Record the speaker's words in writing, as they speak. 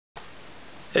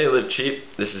Hey, Live Cheap.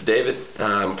 This is David.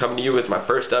 I'm coming to you with my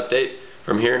first update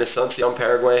from here in Asuncion,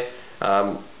 Paraguay.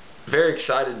 Very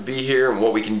excited to be here and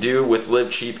what we can do with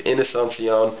Live Cheap in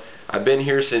Asuncion. I've been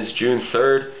here since June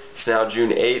 3rd. It's now June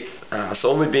 8th. So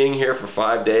only being here for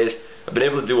 5 days, I've been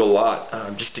able to do a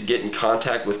lot just to get in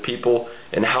contact with people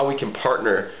and how we can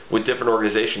partner with different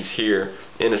organizations here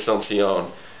in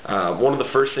Asuncion. One of the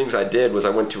first things I did was I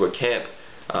went to a camp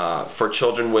for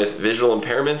children with visual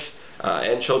impairments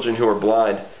and children who are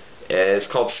blind. It's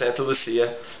called Santa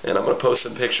Lucia, and I'm going to post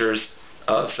some pictures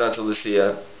of Santa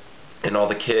Lucia and all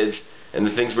the kids and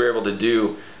the things we were able to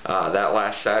do that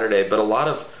last Saturday. But a lot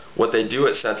of what they do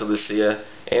at Santa Lucia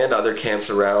and other camps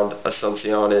around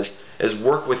Asuncion is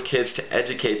work with kids to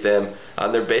educate them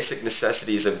on their basic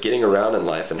necessities of getting around in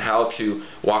life and how to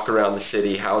walk around the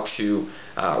city, how to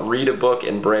read a book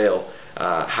in Braille,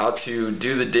 how to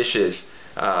do the dishes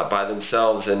by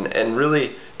themselves, and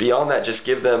really beyond that, just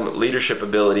give them leadership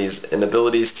abilities and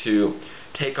abilities to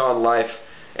take on life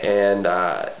and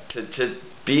to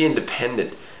be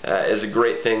independent is a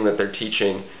great thing that they're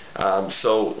teaching.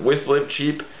 So with Live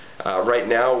Cheap, right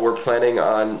now we're planning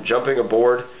on jumping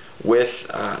aboard with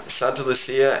Santa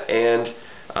Lucia and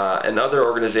another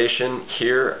organization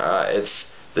here. It's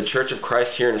the Church of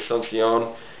Christ here in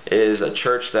Asuncion. Is a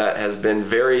church that has been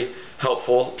very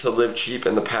helpful to Live Cheap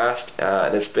in the past,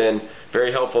 and it's been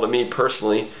very helpful to me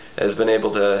personally. Has been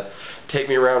able to take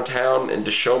me around town and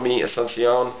to show me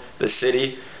Asuncion, the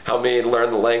city, help me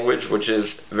learn the language, which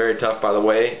is very tough, by the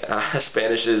way.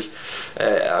 Spanish is,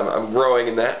 I'm growing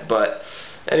in that, but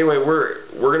anyway, we're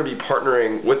going to be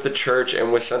partnering with the church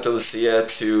and with Santa Lucia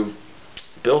to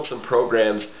build some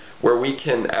programs where we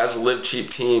can, as a Live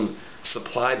Cheap team,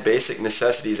 supply basic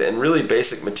necessities and really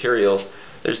basic materials.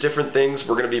 There's different things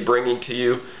we're going to be bringing to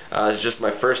you. It's just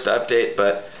my first update,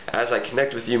 but as I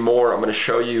connect with you more, I'm going to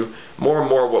show you more and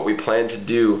more what we plan to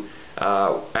do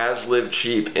as Live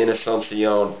Cheap in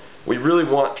Asuncion. We really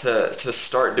want to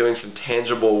start doing some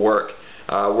tangible work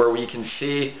where you can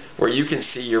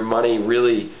see your money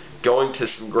really going to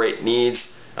some great needs,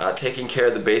 taking care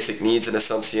of the basic needs in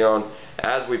Asuncion.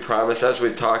 As we promised, as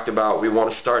we've talked about, we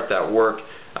want to start that work.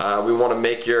 We want to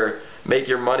make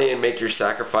your money and make your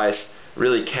sacrifice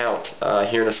really count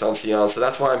here in Asuncion. So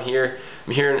that's why I'm here.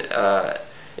 I'm here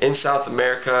in South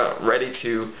America, ready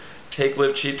to take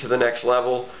Live Cheap to the next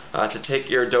level, to take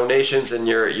your donations and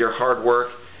your hard work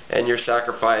and your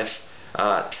sacrifice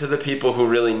to the people who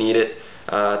really need it,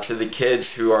 to the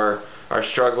kids who are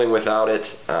struggling without it.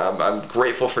 I'm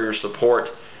grateful for your support.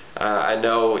 I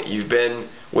know you've been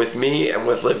with me and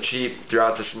with Live Cheap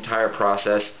throughout this entire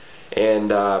process. And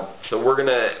so I'm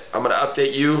gonna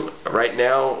update you right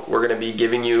now. We're gonna be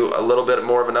giving you a little bit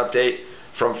more of an update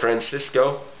from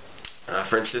Francisco.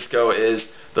 Francisco is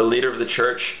the leader of the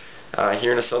church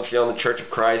here in Asuncion, the Church of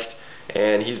Christ,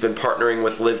 and he's been partnering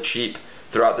with Live Cheap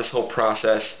throughout this whole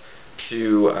process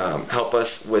to help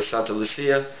us with Santa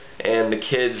Lucia and the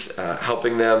kids,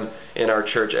 helping them in our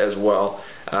church as well.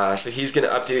 So he's going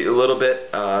to update you a little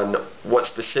bit on what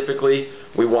specifically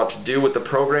we want to do with the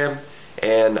program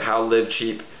and how Live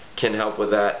Cheap can help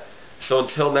with that. So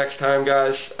until next time,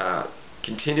 guys,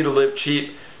 continue to live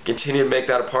cheap, continue to make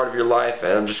that a part of your life,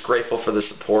 and I'm just grateful for the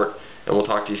support, and we'll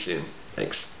talk to you soon.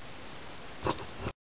 Thanks.